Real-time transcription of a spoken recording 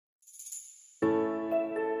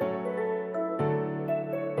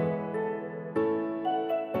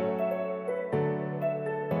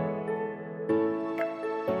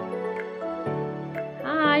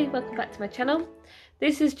welcome back to my channel.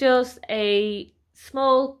 This is just a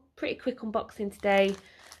small, pretty quick unboxing today.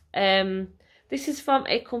 This is from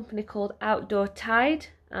a company called Outdoor Tide,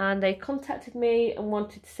 and they contacted me and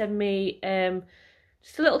wanted to send me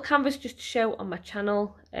just a little canvas just to show on my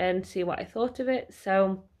channel and see what I thought of it.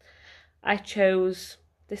 So I chose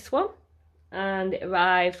this one and it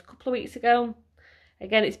arrived a couple of weeks ago.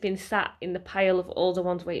 Again, it's been sat in the pile of all the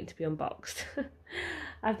ones waiting to be unboxed.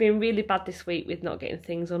 I've been really bad this week with not getting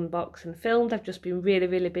things unboxed and filmed. I've just been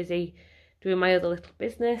really busy doing my other little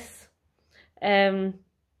business. So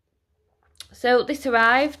this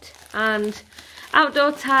arrived, and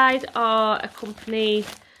Outdoor Tide are a company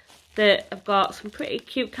that have got some pretty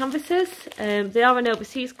cute canvases. They are an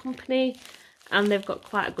overseas company and they've got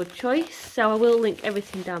quite a good choice. So I will link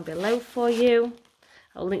everything down below for you.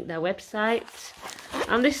 I'll link their website.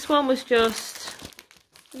 And this one was just,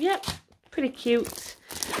 yep, pretty cute.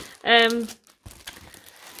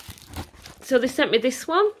 So they sent me this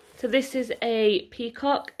one. So this is a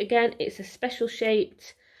peacock. Again, it's a special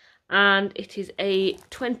shaped and it is a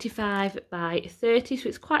 25 by 30, so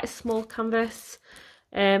it's quite a small canvas.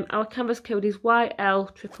 Our canvas code is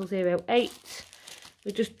YL0008.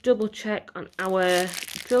 We just double check on our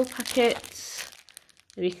drill packets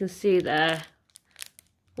and you can see there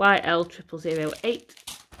YL0008.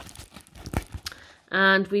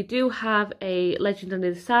 And we do have a legend on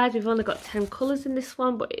the side. We've only got 10 colours in this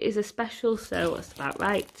one, but it is a special, so that's about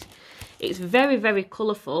right. It's very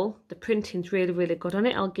colourful. The printing's really good on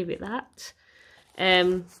it, I'll give it that.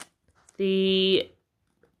 The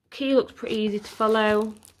key looks pretty easy to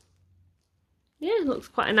follow. Yeah, it looks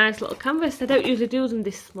quite a nice little canvas. I don't usually do them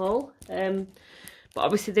this small, but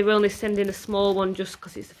obviously they were only sending a small one just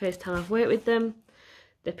because it's the first time I've worked with them.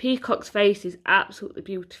 The peacock's face is absolutely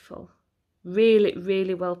beautiful.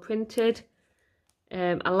 Really well printed.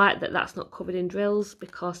 I like that that's not covered in drills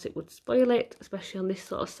because it would spoil it, especially on this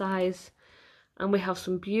sort of size. And we have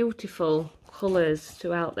some beautiful colours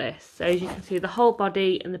throughout this. So as you can see, the whole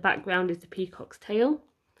body and the background is the peacock's tail.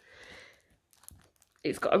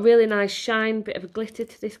 It's got a really nice shine, bit of a glitter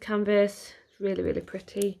to this canvas. It's really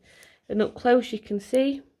pretty. And up close you can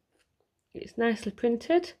see it's nicely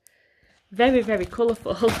printed. Very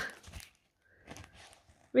colourful.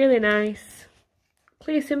 Really nice.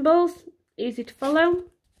 Clear symbols, easy to follow.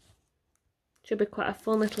 Should be quite a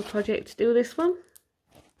fun little project to do this one.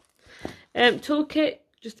 Toolkit,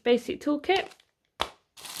 just a basic toolkit.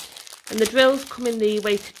 And the drills come in the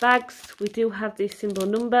weighted bags. We do have the symbol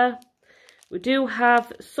number. We do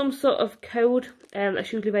have some sort of code.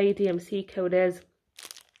 That's usually where your DMC code is.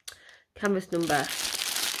 Canvas number.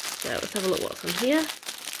 So let's have a look what's on here.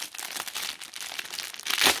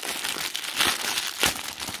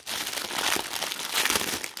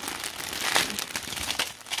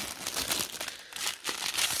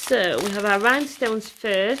 So we have our rhinestones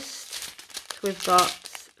first. So we've got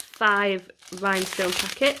 5 rhinestone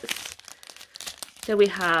packets. So we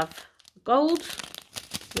have gold,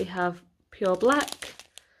 we have pure black,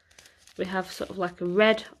 we have sort of like a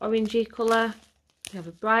red orangey colour, we have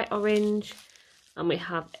a bright orange, and we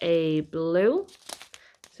have a blue.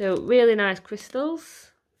 So really nice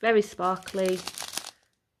crystals, very sparkly,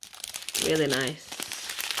 really nice.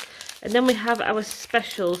 And then we have our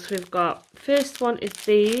specials. We've got, first one is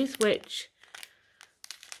these, which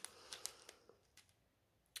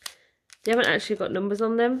they haven't actually got numbers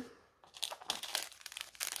on them.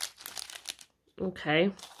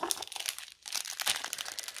 Okay.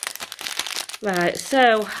 Right,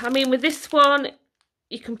 so, I mean, with this one,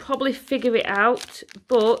 you can probably figure it out,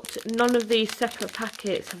 but none of these separate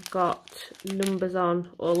packets have got numbers on,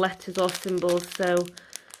 or letters or symbols, so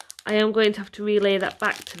I am going to have to relay that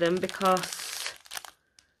back to them because,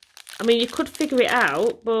 I mean, you could figure it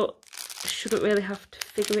out, but you shouldn't really have to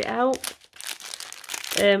figure it out.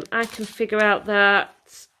 I can figure out that,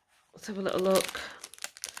 let's have a little look.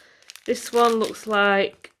 This one looks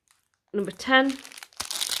like number 10.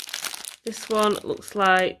 This one looks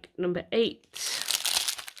like number 8.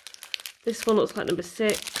 This one looks like number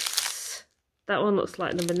 6. That one looks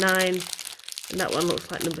like number 9. And that one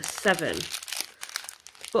looks like number 7.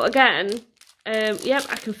 But again, yep,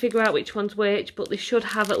 I can figure out which one's which, but they should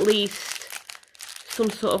have at least some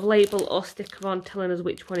sort of label or sticker on telling us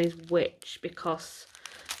which one is which, because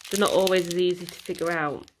they're not always as easy to figure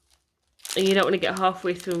out. And you don't want to get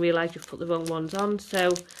halfway through and realise you've put the wrong ones on.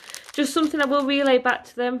 So just something I will relay back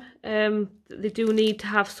to them. They do need to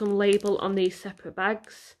have some label on these separate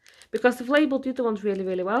bags, because they've labelled the other ones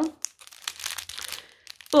really well.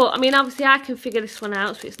 But, I mean, obviously I can figure this one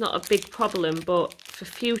out, so it's not a big problem. But for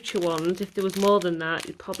future ones, if there was more than that,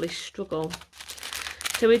 you'd probably struggle.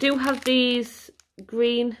 So we do have these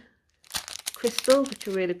green crystals, which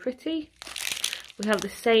are really pretty. We have the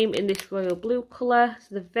same in this royal blue colour, so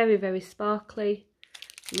they're very, very sparkly.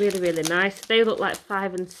 Really, really nice. They look like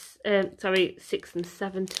 6 and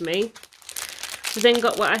 7 to me. We've then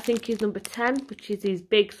got what I think is number 10, which is these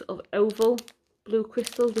big sort of oval blue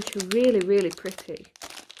crystals, which are really, really pretty.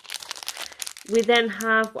 We then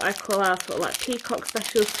have what I call our sort of like peacock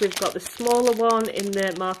specials. So we've got the smaller one in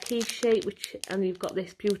the marquee shape, and you've got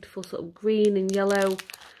this beautiful sort of green and yellow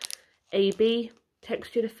AB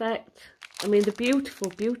textured effect. I mean, the beautiful,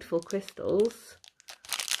 beautiful crystals.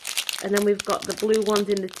 And then we've got the blue ones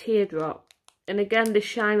in the teardrop. And again, they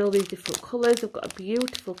shine all these different colours. They've got a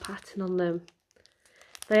beautiful pattern on them.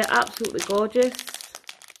 They are absolutely gorgeous.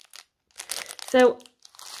 So,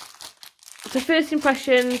 the first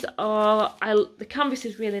impressions are, the canvas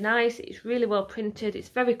is really nice. It's really well printed. It's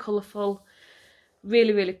very colourful.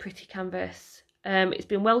 Really, really pretty canvas. It's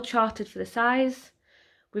been well charted for the size.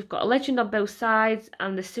 We've got a legend on both sides,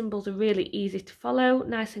 and the symbols are really easy to follow,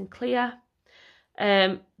 nice and clear.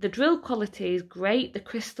 The drill quality is great. The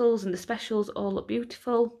crystals and the specials all look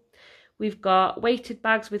beautiful. We've got weighted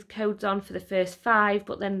bags with codes on for the first 5,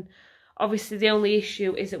 but then obviously the only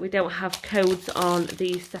issue is that we don't have codes on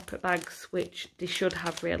these separate bags, which they should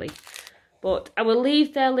have really. But I will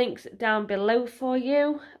leave their links down below for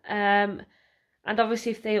you. And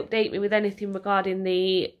obviously if they update me with anything regarding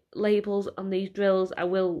the labels on these drills, I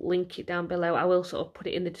will link it down below. I will sort of put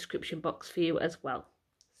it in the description box for you as well.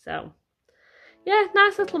 So yeah,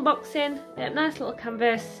 nice little unboxing, nice little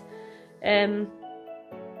canvas.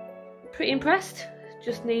 Pretty impressed.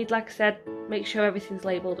 Just need, like I said, make sure everything's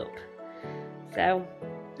labelled up. So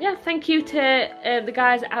yeah, thank you to the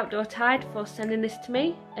guys at Outdoor Tide for sending this to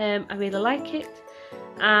me. I really like it.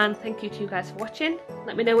 And thank you to you guys for watching.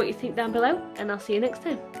 Let me know what you think down below, and I'll see you next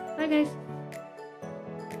time. Bye guys.